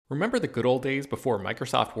Remember the good old days before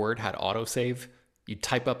Microsoft Word had autosave? You'd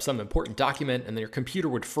type up some important document and then your computer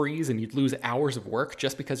would freeze and you'd lose hours of work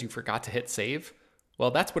just because you forgot to hit save?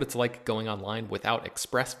 Well, that's what it's like going online without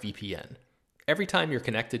ExpressVPN. Every time you're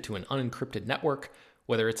connected to an unencrypted network,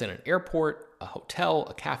 whether it's in an airport, a hotel,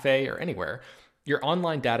 a cafe, or anywhere, your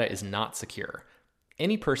online data is not secure.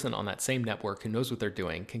 Any person on that same network who knows what they're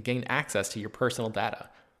doing can gain access to your personal data.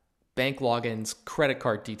 Bank logins, credit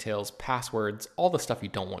card details, passwords, all the stuff you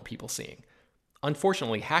don't want people seeing.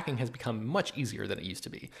 Unfortunately, hacking has become much easier than it used to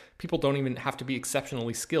be. People don't even have to be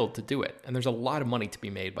exceptionally skilled to do it, and there's a lot of money to be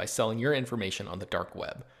made by selling your information on the dark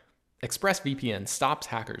web. ExpressVPN stops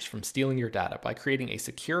hackers from stealing your data by creating a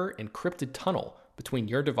secure, encrypted tunnel between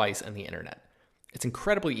your device and the internet. It's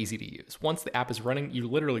incredibly easy to use. Once the app is running, you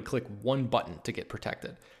literally click one button to get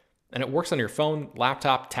protected. And it works on your phone,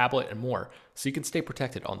 laptop, tablet, and more, so you can stay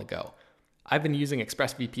protected on the go. I've been using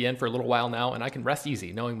ExpressVPN for a little while now, and I can rest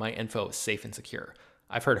easy knowing my info is safe and secure.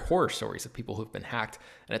 I've heard horror stories of people who've been hacked,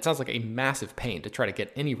 and it sounds like a massive pain to try to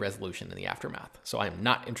get any resolution in the aftermath, so I am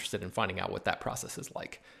not interested in finding out what that process is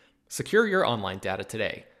like. Secure your online data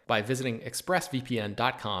today by visiting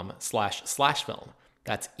expressvpn.com/film.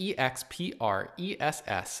 That's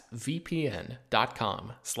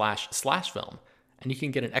expressvpn.com//film. And you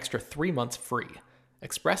can get an extra 3 months free.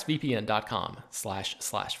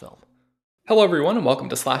 expressvpn.com//film. Hello, everyone, and welcome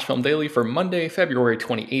to Slash Film Daily for Monday, February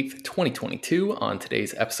 28th, 2022. On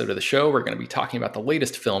today's episode of the show, we're going to be talking about the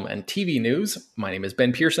latest film and TV news. My name is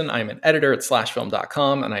Ben Pearson. I am an editor at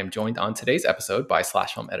slashfilm.com, and I am joined on today's episode by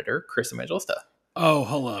Slash Film editor Chris Evangelista. Oh,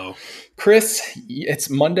 hello. Chris, it's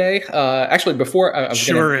Monday. Actually, before I was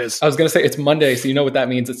going to say it's Monday, so you know what that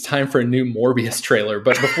means. It's time for a new Morbius trailer.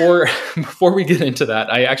 But before we get into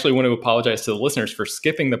that, I actually want to apologize to the listeners for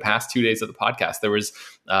skipping the past 2 days of the podcast. There was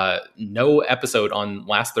no episode on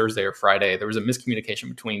last Thursday or Friday. There was a miscommunication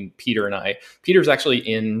between Peter and I. Peter's actually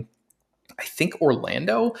in, I think,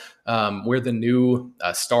 Orlando, where the new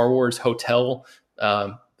Star Wars hotel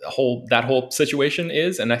that whole situation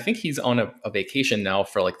is, and I think he's on a vacation now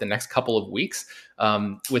for like the next couple of weeks.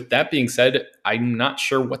 With that being said, I'm not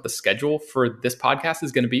sure what the schedule for this podcast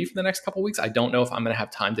is going to be for the next couple of weeks. I don't know if I'm going to have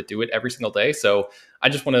time to do it every single day, so I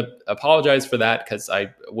just want to apologize for that, because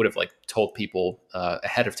I would have told people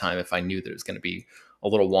ahead of time if I knew that it was going to be a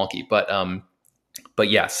little wonky. But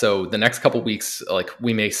yeah, so the next couple of weeks,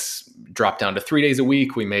 we may drop down to 3 days a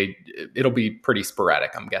week. It'll be pretty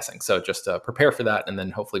sporadic, I'm guessing. So just prepare for that. And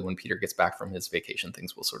then hopefully when Peter gets back from his vacation,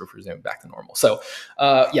 things will sort of resume back to normal. So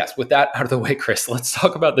yes, with that out of the way, Chris, let's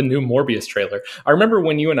talk about the new Morbius trailer. I remember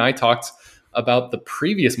when you and I talked about the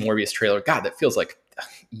previous Morbius trailer. God, that feels like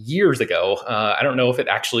years ago. I don't know if it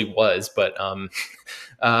actually was, but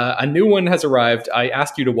a new one has arrived. I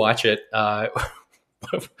asked you to watch it.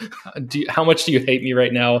 How much do you hate me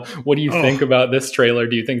right now? What do you think about this trailer?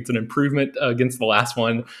 Do you think it's an improvement against the last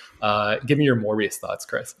one? Give me your Morbius thoughts,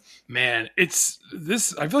 Chris. Man, I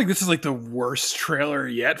feel like this is like the worst trailer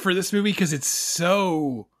yet for this movie, because it's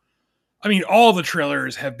so... I mean, all the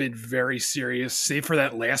trailers have been very serious, save for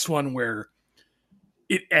that last one where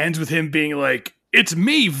it ends with him being like, "It's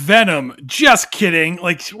me, Venom. Just kidding."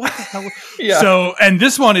 Like, what the hell? Yeah. So, and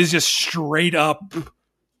this one is just straight up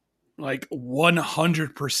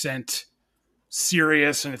 100%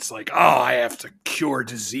 serious, and it's like, oh, I have to cure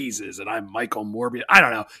diseases, and I'm Michael Morbius. I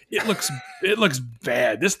don't know. It looks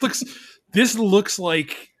bad. This looks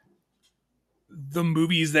like the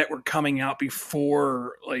movies that were coming out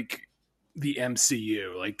before the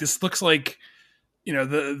MCU. This looks like,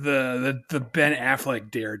 the Ben Affleck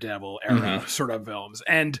Daredevil era sort of films.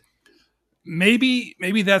 And maybe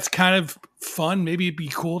that's kind of fun. Maybe it'd be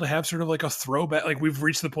cool to have sort of like a throwback. We've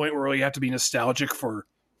reached the point where we have to be nostalgic for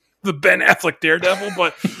the Ben Affleck Daredevil,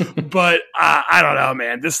 but I don't know,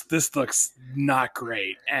 man. This looks not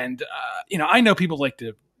great. And I know people like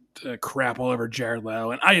to crap all over Jared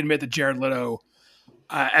Leto, and I admit that Jared Leto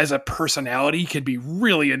as a personality can be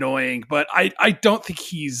really annoying, but I don't think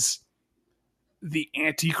he's the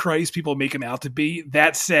Antichrist people make him out to be.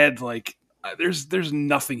 That said, there's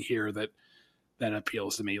nothing here that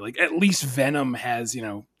appeals to me. At least Venom has,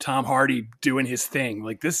 Tom Hardy doing his thing.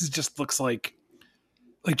 This just looks like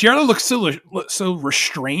Jared looks so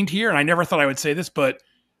restrained here. And I never thought I would say this, but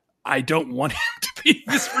I don't want him to be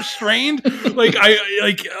this restrained.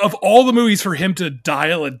 Of all the movies for him to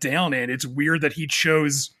dial it down in, it's weird that he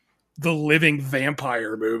chose the living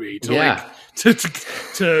vampire movie to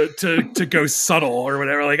to go subtle or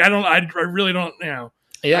whatever. I really don't,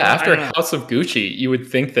 Yeah, after House of Gucci, you would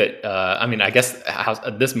think that, I guess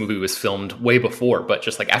this movie was filmed way before, but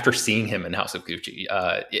just after seeing him in House of Gucci,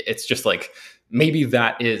 it's just maybe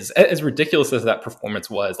that is, as ridiculous as that performance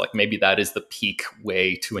was, like maybe that is the peak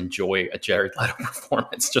way to enjoy a Jared Leto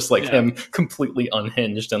performance, just like him completely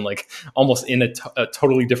unhinged and like almost in a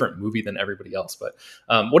totally different movie than everybody else. But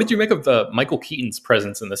what did you make of Michael Keaton's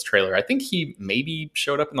presence in this trailer? I think he maybe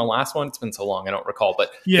showed up in the last one. It's been so long, I don't recall,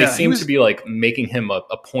 but they seem to be like making him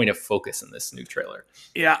a point of focus in this new trailer.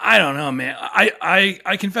 Yeah, I don't know, man.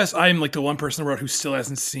 I confess I'm like the one person in the world who still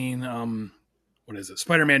hasn't seen what is it?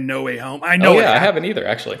 Spider-Man No Way Home. I know. I haven't either,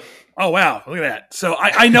 actually. Oh, wow. Look at that. So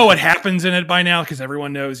I know what happens in it by now because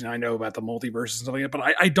everyone knows, I know about the multiverse and stuff like that, but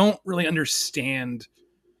I don't really understand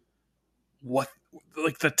what,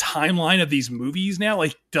 like, the timeline of these movies now.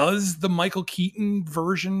 Like, does the Michael Keaton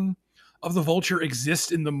version of the Vulture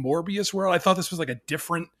exist in the Morbius world? I thought this was like a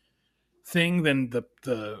different thing than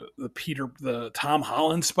the Tom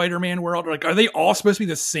Holland Spider-Man world. Like, are they all supposed to be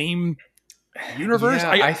the same universe?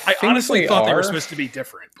 I honestly thought they were supposed to be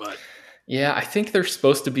different, but yeah, I think they're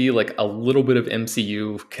supposed to be like a little bit of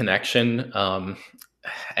MCU connection.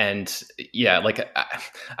 And yeah, like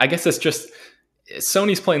I guess it's just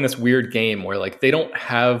Sony's playing this weird game where like they don't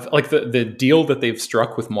have like the deal that they've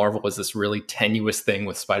struck with Marvel is this really tenuous thing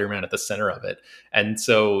with Spider-Man at the center of it. And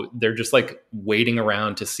so they're just like waiting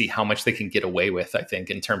around to see how much they can get away with, I think,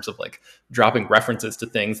 in terms of like dropping references to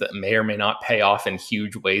things that may or may not pay off in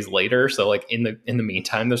huge ways later. So like in the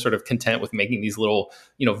meantime, they're sort of content with making these little,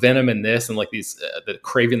 Venom and this and like these the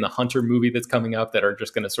Kraven the Hunter movie that's coming up that are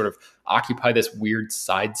just going to sort of occupy this weird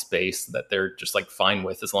side space that they're just like fine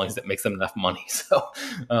with as long as it makes them enough money. So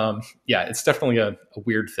yeah, it's definitely a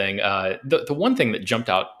weird thing. The one thing that jumped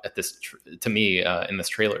out at this to me in this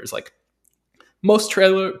trailer is like most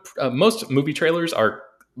movie trailers are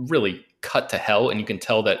really cut to hell, and you can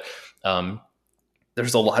tell that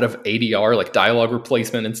there's a lot of ADR, like dialogue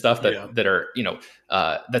replacement and stuff that are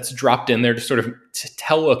that's dropped in there to sort of to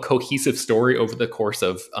tell a cohesive story over the course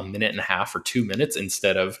of a minute and a half or 2 minutes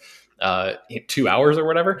instead of 2 hours or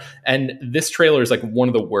whatever. And this trailer is like one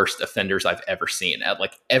of the worst offenders I've ever seen. At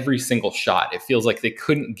like every single shot, it feels like they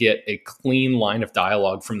couldn't get a clean line of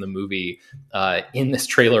dialogue from the movie in this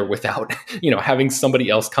trailer without having somebody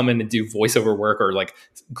else come in and do voiceover work, or like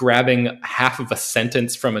grabbing half of a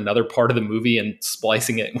sentence from another part of the movie and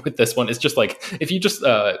splicing it with this one. It's just like, if you just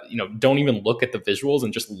don't even look at the visuals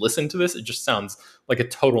and just listen to this, it just sounds like a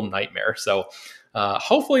total nightmare. So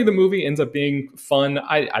hopefully the movie ends up being fun.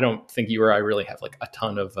 I don't think you or I really have like a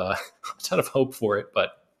ton of hope for it,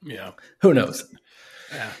 but yeah, who knows?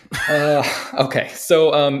 Yeah. Okay.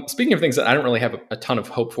 So speaking of things that I don't really have a ton of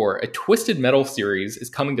hope for, a Twisted Metal series is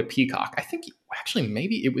coming to Peacock. I think actually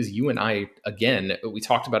maybe it was you and I again. We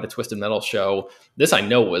talked about a Twisted Metal show. This I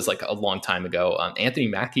know was like a long time ago. Anthony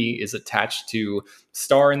Mackie is attached to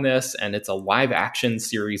star in this, and it's a live action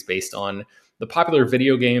series based on the popular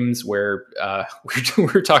video games where we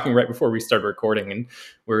were talking right before we started recording, and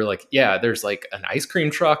we were like, yeah, there's like an ice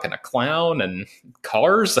cream truck and a clown and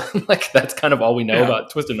cars. Like that's kind of all we know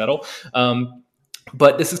about Twisted Metal.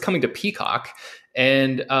 But this is coming to Peacock.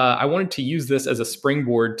 And I wanted to use this as a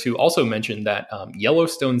springboard to also mention that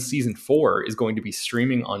Yellowstone season 4 is going to be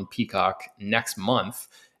streaming on Peacock next month.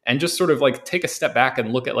 And just sort of like take a step back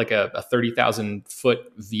and look at like a 30,000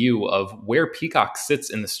 foot view of where Peacock sits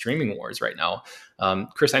in the streaming wars right now.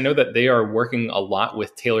 Chris, I know that they are working a lot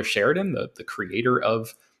with Taylor Sheridan, the creator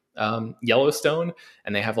of Yellowstone,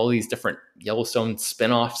 and they have all these different Yellowstone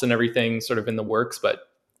spinoffs and everything sort of in the works. But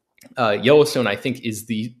Yellowstone, I think, is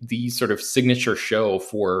the sort of signature show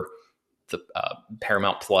for the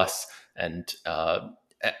Paramount Plus. And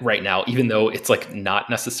right now, even though it's like not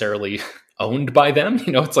necessarily owned by them,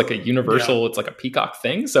 it's like a Universal, it's like a Peacock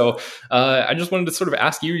thing. So I just wanted to sort of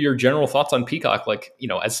ask you your general thoughts on Peacock, like,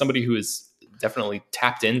 as somebody who is definitely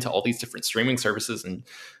tapped into all these different streaming services and,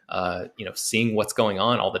 seeing what's going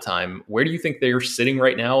on all the time. Where do you think they're sitting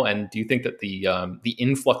right now? And do you think that the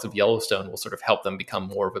influx of Yellowstone will sort of help them become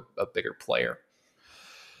more of a bigger player?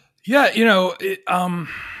 Yeah.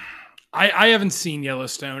 I haven't seen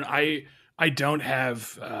Yellowstone. I don't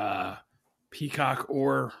have Peacock,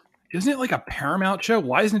 or isn't it like a Paramount show?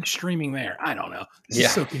 Why isn't it streaming there? I don't know. This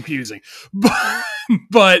is so confusing.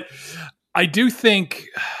 But I do think,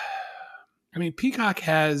 Peacock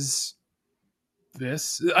has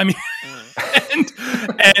this. And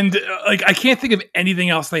like I can't think of anything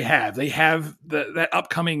else they have. They have that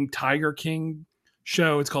upcoming Tiger King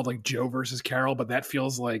show. It's called like Joe versus Carol, but that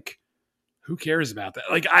feels like, who cares about that?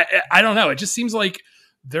 Like I don't know. It just seems like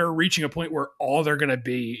they're reaching a point where all they're going to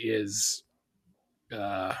be is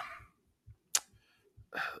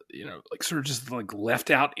like sort of just like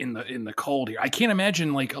left out in the cold here. I can't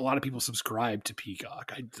imagine like a lot of people subscribe to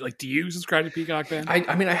Peacock. Do you subscribe to Peacock, Ben?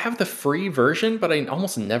 I mean, I have the free version, but I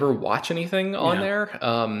almost never watch anything on there.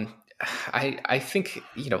 I think,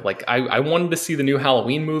 like I wanted to see the new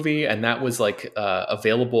Halloween movie, and that was like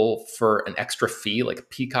available for an extra fee, like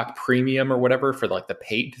Peacock Premium or whatever, for like the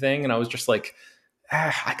paid thing. And I was just like,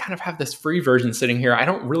 I kind of have this free version sitting here. I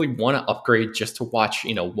don't really want to upgrade just to watch,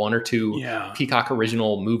 one or two Peacock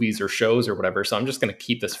original movies or shows or whatever. So I'm just going to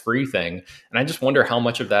keep this free thing. And I just wonder how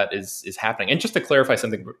much of that is happening. And just to clarify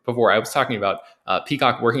something before, I was talking about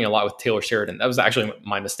Peacock working a lot with Taylor Sheridan. That was actually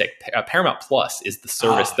my mistake. Paramount Plus is the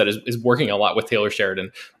service that is working a lot with Taylor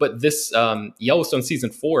Sheridan. But this Yellowstone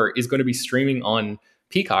season 4 is going to be streaming on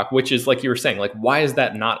Peacock, which is, like you were saying, like, why is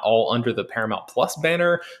that not all under the Paramount Plus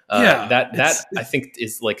banner? That I think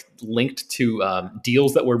is like linked to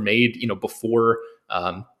deals that were made, before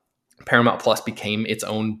Paramount Plus became its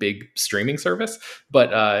own big streaming service.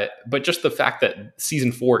 But just the fact that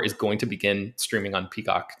season 4 is going to begin streaming on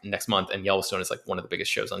Peacock next month, and Yellowstone is like one of the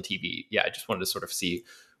biggest shows on TV. Yeah, I just wanted to sort of see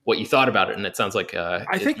what you thought about it, and it sounds like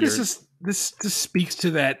I think this speaks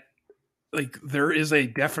to that. Like, there is a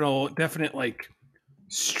definite like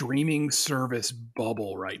streaming service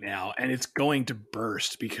bubble right now, and it's going to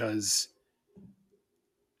burst because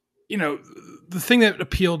the thing that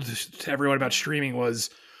appealed to everyone about streaming was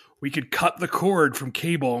we could cut the cord from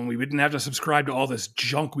cable and we wouldn't have to subscribe to all this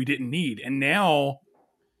junk we didn't need. And now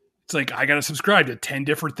it's like I got to subscribe to 10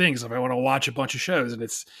 different things if I want to watch a bunch of shows, and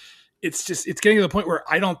it's getting to the point where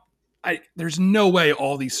there's no way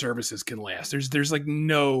all these services can last.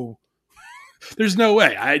 There's no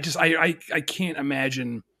way. I can't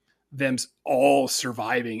imagine them all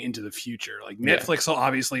surviving into the future. Like, Netflix will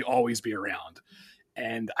obviously always be around.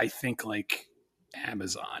 And I think like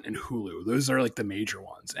Amazon and Hulu, those are like the major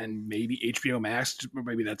ones. And maybe HBO Max,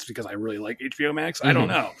 maybe that's because I really like HBO Max. Mm-hmm. I don't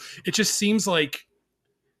know. It just seems like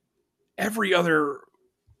every other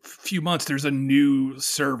few months there's a new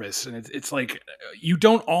service, and it's like you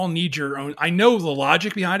don't all need your own. I know the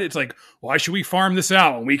logic behind it. It's like, why should we farm this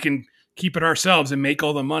out when we can keep it ourselves and make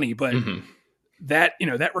all the money? But that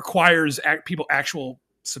requires people actual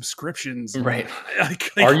subscriptions, right?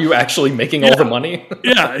 Like, are you actually making all the money?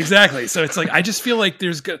 Yeah, exactly. So it's like, I just feel like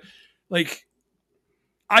there's like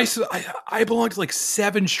I belong to like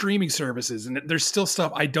 7 streaming services, and there's still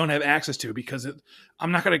stuff I don't have access to because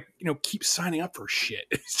I'm not going to keep signing up for shit.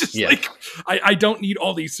 It's just like I don't need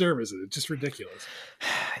all these services. It's just ridiculous.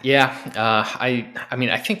 Yeah, I mean,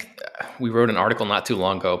 I think we wrote an article not too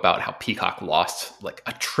long ago about how Peacock lost like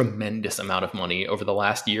a tremendous amount of money over the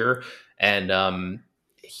last year, and I'm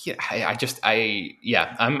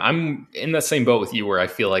in the same boat with you where I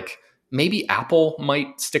feel like maybe Apple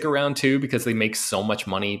might stick around too, because they make so much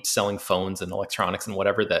money selling phones and electronics and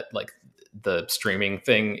whatever, that like the streaming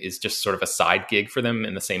thing is just sort of a side gig for them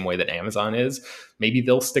in the same way that Amazon is. Maybe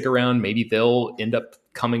they'll stick around. Maybe they'll end up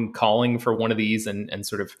calling for one of these, and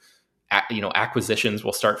sort of, acquisitions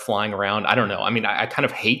will start flying around. I don't know. I mean, I kind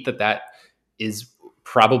of hate that is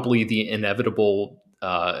probably the inevitable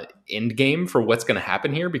end game for what's going to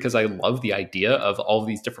happen here, because I love the idea of all of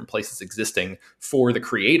these different places existing for the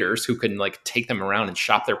creators who can like take them around and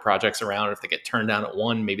shop their projects around. If they get turned down at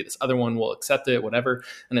one, maybe this other one will accept it, whatever.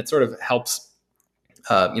 And it sort of helps,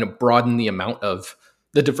 broaden the amount of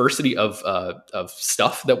the diversity of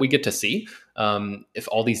stuff that we get to see. If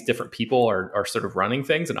all these different people are sort of running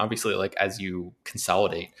things, and obviously like as you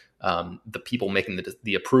consolidate, the people making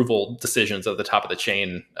the approval decisions at the top of the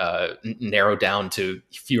chain narrow down to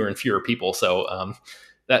fewer and fewer people. So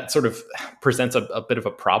that sort of presents a bit of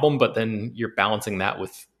a problem, but then you're balancing that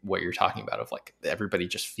with what you're talking about of like everybody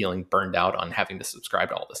just feeling burned out on having to subscribe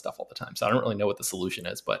to all this stuff all the time. So I don't really know what the solution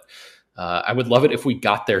is, but I would love it if we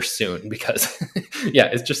got there soon, because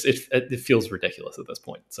it's just, it feels ridiculous at this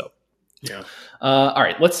point. So. Yeah. All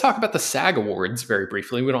right. Let's talk about the SAG Awards very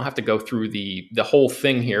briefly. We don't have to go through the whole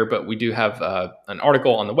thing here, but we do have an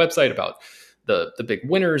article on the website about the big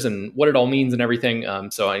winners and what it all means and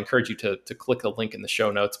everything. So I encourage you to click the link in the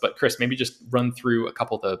show notes. But Chris, maybe just run through a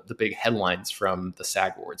couple of the big headlines from the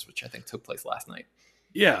SAG Awards, which I think took place last night.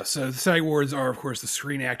 Yeah. So the SAG Awards are, of course, the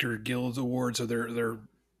Screen Actor Guild Awards. So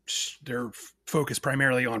they're focused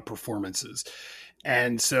primarily on performances.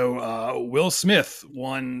 And so Will Smith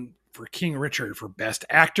won for King Richard for Best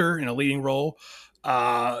Actor in a Leading Role.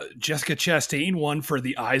 Jessica Chastain won for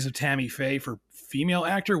The Eyes of Tammy Faye for Female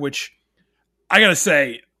Actor, which I gotta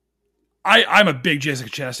say, I'm a big Jessica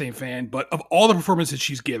Chastain fan, but of all the performances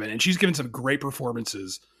she's given, and she's given some great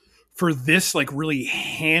performances, for this like really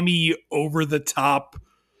hammy, over the top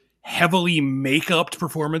heavily make-upped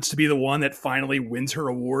performance to be the one that finally wins her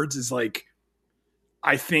awards is like,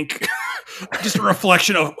 I think, just a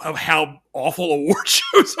reflection of how awful award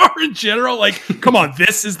shows are in general. Like, come on,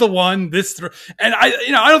 this is the one. And I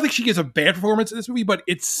don't think she gives a bad performance in this movie, but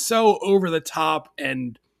it's so over the top,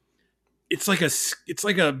 and it's like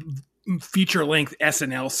a feature-length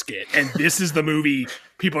SNL skit, and this is the movie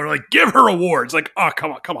people are like, give her awards. Like, oh,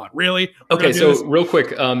 come on, really? Okay, so real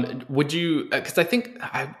quick, would you, because I think,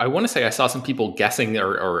 I want to say I saw some people guessing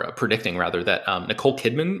or predicting rather that Nicole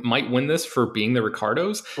Kidman might win this for being the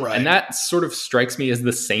Ricardos, right? And that sort of strikes me as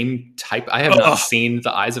the same type. I have not seen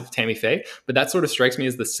The Eyes of Tammy Faye, but that sort of strikes me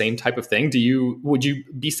as the same type of thing. Would you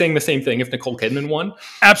be saying the same thing if Nicole Kidman won?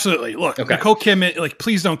 Absolutely. Look, okay. Nicole Kidman, like,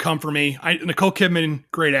 please don't come for me. Nicole Kidman,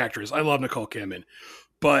 great actress. I love Nicole Kidman,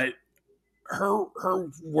 but her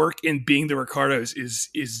work in Being the Ricardos is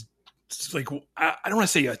like, I don't want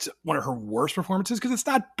to say it's one of her worst performances because it's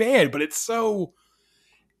not bad, but it's so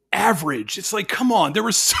average. It's like, come on, there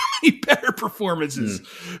were so many better performances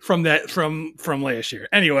from last year.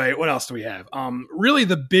 Anyway, what else do we have? Really,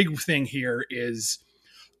 the big thing here is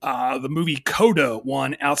the movie Coda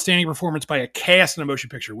won Outstanding Performance by a Cast in a Motion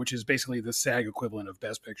Picture, which is basically the SAG equivalent of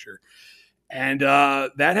Best Picture. And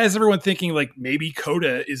that has everyone thinking like maybe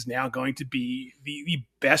Coda is now going to be the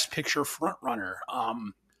Best Picture frontrunner.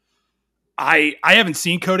 I haven't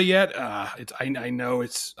seen Coda yet. I know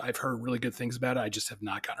I've heard really good things about it. I just have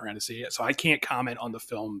not gotten around to see it, so I can't comment on the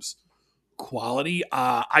film's quality.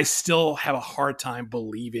 I still have a hard time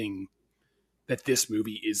believing that this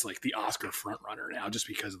movie is like the Oscar frontrunner now, just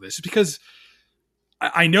because of this. Because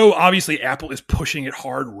I know obviously Apple is pushing it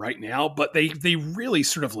hard right now, but they really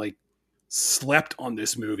sort of like slept on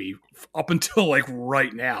this movie up until like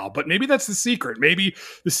right now. But maybe that's the secret. Maybe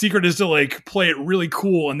the secret is to like play it really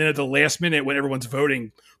cool, and then at the last minute when everyone's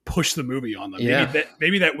voting, push the movie on them. Yeah.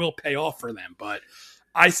 Maybe that will pay off for them. But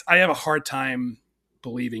I have a hard time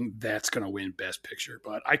believing that's going to win Best Picture,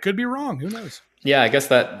 but I could be wrong. Who knows? Yeah, I guess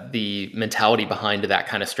that the mentality behind that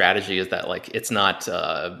kind of strategy is that like it's not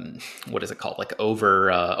what is it called, like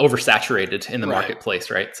oversaturated in the marketplace,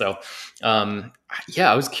 right? So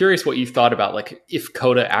yeah, I was curious what you thought about like if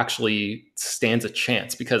Coda actually stands a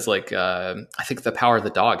chance, because like I think The Power of the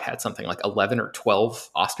Dog had something like 11 or 12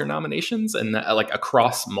 Oscar nominations, and like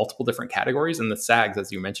across multiple different categories. And the SAGs,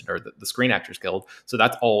 as you mentioned, are the Screen Actors Guild, so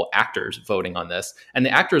that's all actors voting on this, and the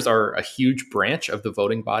actors are a huge branch of the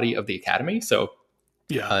voting body of the Academy. So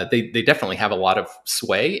yeah, they definitely have a lot of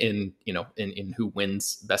sway in who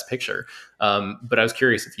wins Best Picture. But I was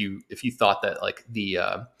curious if you thought that like the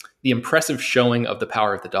impressive showing of The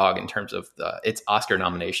Power of the Dog in terms of its Oscar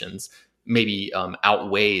nominations maybe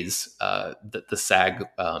outweighs the SAG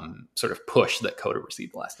sort of push that Coda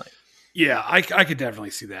received last night. Yeah, I could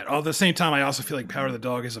definitely see that. At the same time, I also feel like Power of the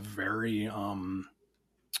Dog is a very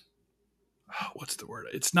what's the word?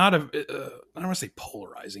 It's not I don't want to say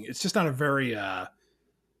polarizing. It's just not a very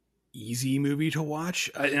easy movie to watch.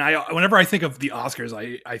 And whenever I think of the Oscars,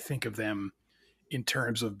 I think of them in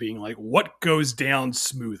terms of being like, what goes down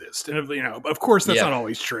smoothest? And of course that's not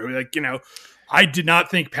always true. Like, I did not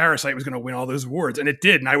think Parasite was going to win all those awards, and it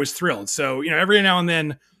did, and I was thrilled. So, every now and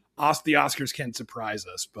then the Oscars can surprise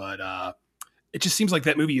us, but it just seems like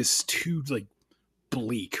that movie is too like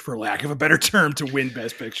bleak, for lack of a better term, to win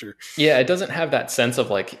Best Picture. Yeah, it doesn't have that sense of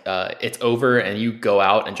like it's over and you go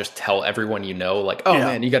out and just tell everyone like, oh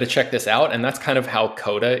man, you got to check this out. And that's kind of how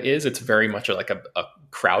Coda is. It's very much like a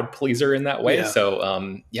crowd pleaser in that way. Yeah. So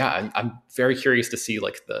I'm very curious to see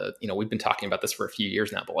like we've been talking about this for a few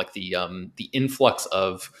years now, but like the influx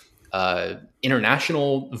of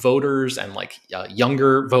international voters and like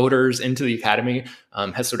younger voters into the Academy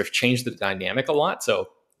has sort of changed the dynamic a lot. So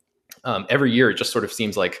every year it just sort of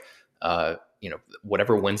seems like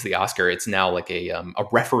whatever wins the Oscar, it's now like a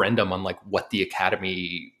referendum on like what the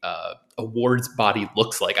Academy awards body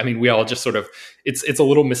looks like. I mean, we all just sort of it's a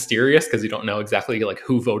little mysterious because you don't know exactly like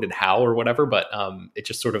who voted how or whatever, but it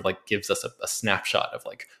just sort of like gives us a snapshot of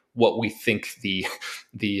like what we think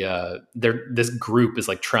this group is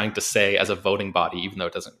like trying to say as a voting body, even though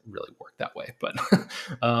it doesn't really work that way. But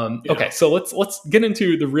okay, so let's get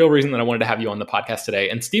into the real reason that I wanted to have you on the podcast today.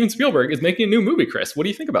 And Steven Spielberg is making a new movie, Chris. What do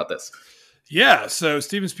you think about this? Yeah, so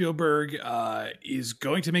Steven Spielberg is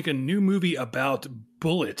going to make a new movie about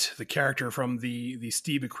Bullitt, the character from the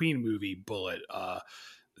Steve McQueen movie Bullitt.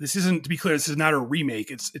 This isn't, to be clear, this is not a remake.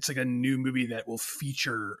 It's like a new movie that will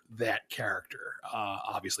feature that character,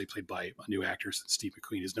 obviously played by a new actor since Steve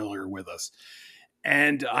McQueen is no longer with us.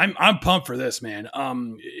 And I'm pumped for this, man.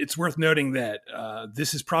 It's worth noting that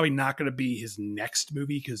this is probably not going to be his next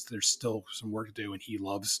movie because there's still some work to do, and he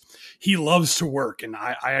loves to work. And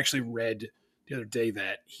I actually read the other day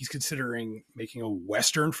that he's considering making a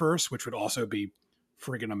Western first, which would also be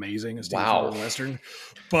friggin' amazing. Wow, Western.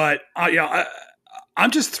 But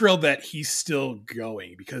I'm just thrilled that he's still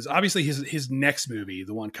going because obviously his next movie,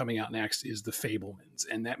 the one coming out next, is The Fabelmans,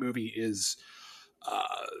 and that movie is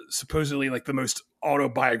supposedly like the most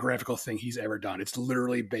autobiographical thing he's ever done. It's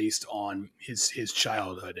literally based on his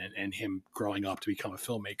childhood and him growing up to become a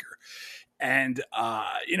filmmaker. And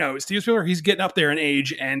Steven Spielberg, he's getting up there in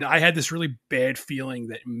age, and I had this really bad feeling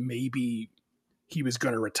that maybe he was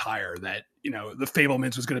going to retire, that The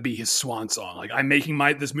Fabelmans was going to be his swan song. Like, I'm making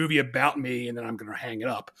this movie about me, and then I'm going to hang it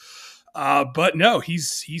up. But no,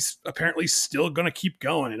 he's apparently still going to keep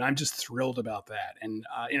going, and I'm just thrilled about that. And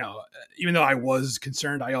even though I was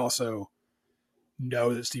concerned, I also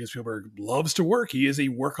know that Steven Spielberg loves to work. He is a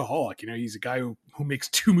workaholic. He's a guy who makes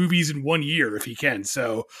 2 movies in 1 year if he can.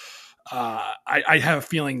 So I have a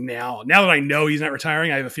feeling now that I know he's not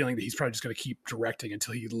retiring, I have a feeling that he's probably just going to keep directing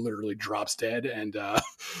until he literally drops dead. And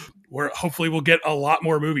hopefully we'll get a lot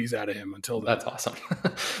more movies out of him until then. That's awesome.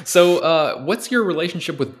 So what's your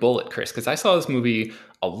relationship with Bullitt, Chris? Because I saw this movie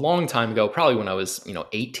a long time ago, probably when I was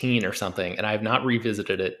 18 or something, and I have not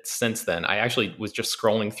revisited it since then. I actually was just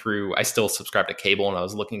scrolling through, I still subscribe to cable, and I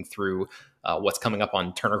was looking through what's coming up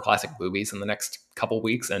on Turner Classic Movies in the next couple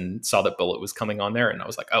weeks, and saw that Bullitt was coming on there, and I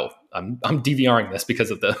was like, oh, I'm DVRing this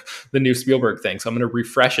because of the new Spielberg thing, so I'm going to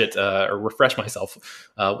refresh it or refresh myself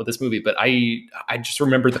with this movie. But I just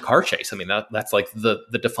remember the car chase. I mean, that's like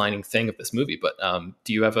the defining thing of this movie. But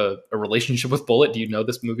do you have a relationship with Bullitt? Do you know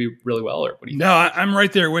this movie really well, or what do you? No, I'm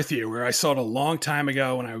right there with you. Where I saw it a long time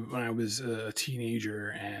ago when I was a teenager,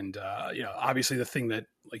 and obviously the thing that,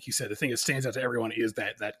 like you said, the thing that stands out to everyone is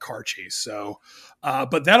that car chase. So,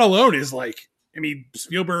 but that alone is like, I mean,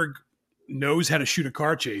 Spielberg knows how to shoot a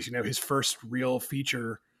car chase. His first real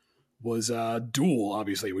feature was Duel,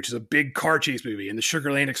 obviously, which is a big car chase movie, and the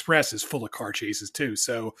Sugarland Express is full of car chases too.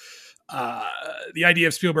 So the idea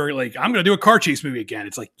of Spielberg, like, I'm going to do a car chase movie again,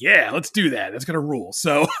 it's like, yeah, let's do that. That's going to rule.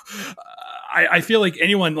 So I feel like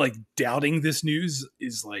anyone like doubting this news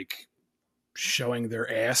is like showing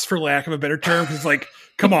their ass, for lack of a better term. Because like,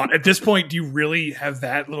 come on, at this point, do you really have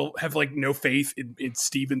like no faith in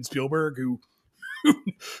Steven Spielberg,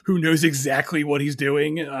 who knows exactly what he's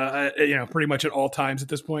doing, pretty much at all times at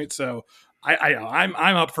this point? So I'm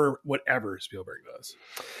up for whatever Spielberg does.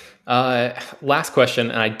 Last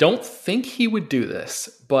question, and I don't think he would do this,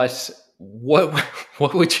 but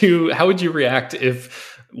how would you react if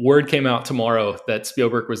word came out tomorrow that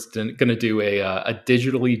Spielberg was going to do a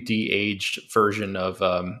digitally de-aged version of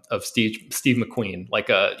Steve McQueen, like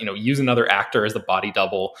use another actor as the body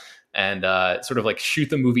double, and sort of like shoot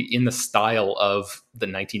the movie in the style of the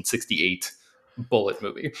 1968 Bullitt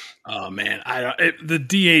movie? Oh man, the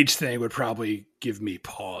DH thing would probably give me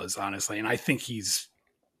pause, honestly, and I think he's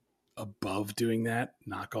above doing that.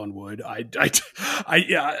 Knock on wood. I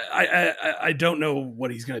don't know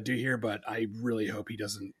what he's going to do here, but I really hope he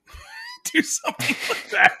doesn't do something like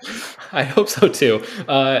that. I hope so too.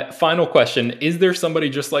 Final question: is there somebody,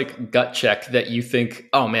 just like gut check, that you think,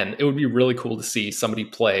 oh man, it would be really cool to see somebody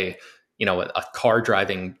play, a car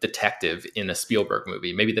driving detective in a Spielberg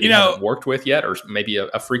movie, maybe that he hasn't worked with yet, or maybe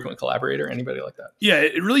a frequent collaborator, anybody like that? Yeah,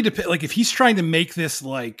 it really depends. Like, if he's trying to make this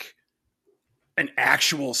like an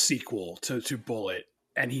actual sequel to Bullitt,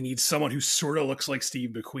 and he needs someone who sort of looks like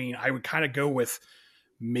Steve McQueen, I would kind of go with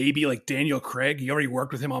maybe like Daniel Craig. He already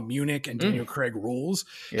worked with him on Munich, and Daniel Craig rules.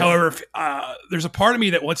 Yeah. However, there's a part of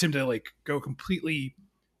me that wants him to like go completely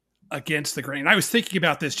against the grain. I was thinking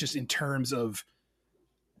about this just in terms of,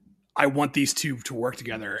 I want these two to work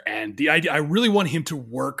together, and the idea, I really want him to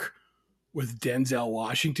work with Denzel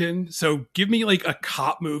Washington. So give me like a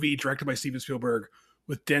cop movie directed by Steven Spielberg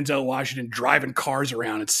with Denzel Washington driving cars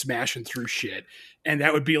around and smashing through shit, and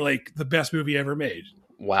that would be like the best movie ever made.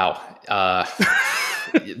 Wow.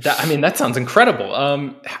 That sounds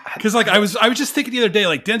incredible. Because like I was just thinking the other day,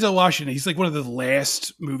 like Denzel Washington, he's like one of the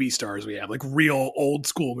last movie stars we have, like real old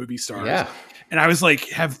school movie stars. Yeah. And I was like,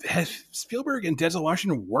 have Spielberg and Denzel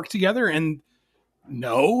Washington worked together? And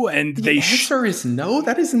no. And the answer is no.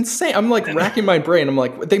 That is insane. I'm like racking my brain. I'm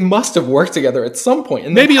like, they must have worked together at some point.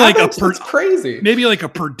 And maybe like it's crazy. Maybe like a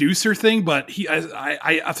producer thing, but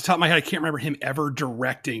I off the top of my head, I can't remember him ever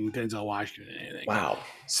directing Denzel Washington or anything. Wow.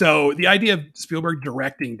 So the idea of Spielberg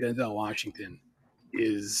directing Denzel Washington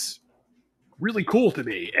is really cool to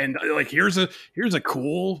me. And like, here's a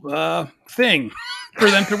cool thing for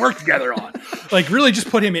them to work together on. Like, really just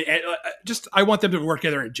put him in, I want them to work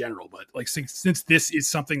together in general, but like, since this is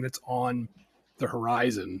something that's on the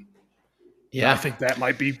horizon, I think that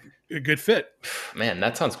might be a good fit. Man,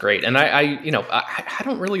 that sounds great. And I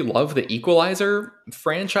don't really love the Equalizer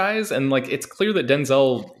franchise, and like, it's clear that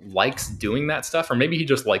Denzel likes doing that stuff, or maybe he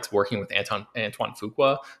just likes working with Antoine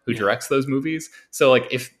Fuqua, who directs those movies. So like,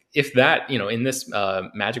 if that, in this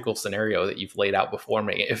magical scenario that you've laid out before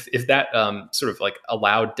me, if that sort of like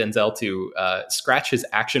allowed Denzel to scratch his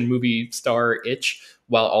action movie star itch,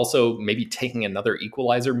 while also maybe taking another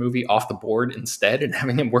Equalizer movie off the board instead and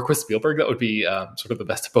having him work with Spielberg, that would be sort of the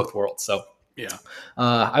best of both worlds. So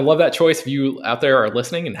I love that choice. If you out there are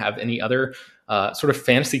listening and have any other sort of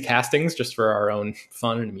fantasy castings just for our own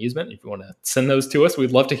fun and amusement, if you want to send those to us,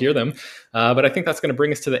 we'd love to hear them. But I think that's going to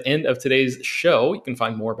bring us to the end of today's show. You can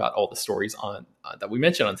find more about all the stories on that we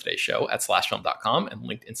mentioned on today's show at slashfilm.com and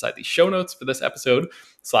linked inside the show notes for this episode.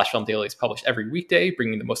 Slash Film Daily is published every weekday,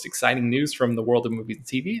 bringing the most exciting news from the world of movies and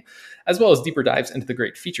TV, as well as deeper dives into the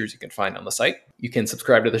great features you can find on the site. You can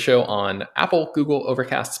subscribe to the show on Apple, Google,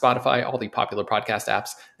 Overcast, Spotify, all the popular podcast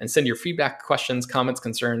apps, and send your feedback, questions, comments,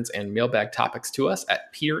 concerns, and mailbag topics to us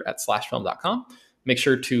at peter@slashfilm.com. Make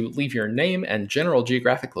sure to leave your name and general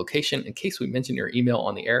geographic location in case we mention your email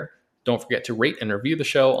on the air. Don't forget to rate and review the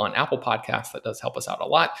show on Apple Podcasts. That does help us out a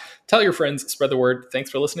lot. Tell your friends, spread the word. Thanks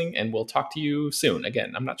for listening, and we'll talk to you soon.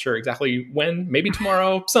 Again, I'm not sure exactly when, maybe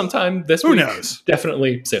tomorrow, sometime this week. Who knows?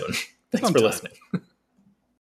 Definitely soon. Thanks for listening.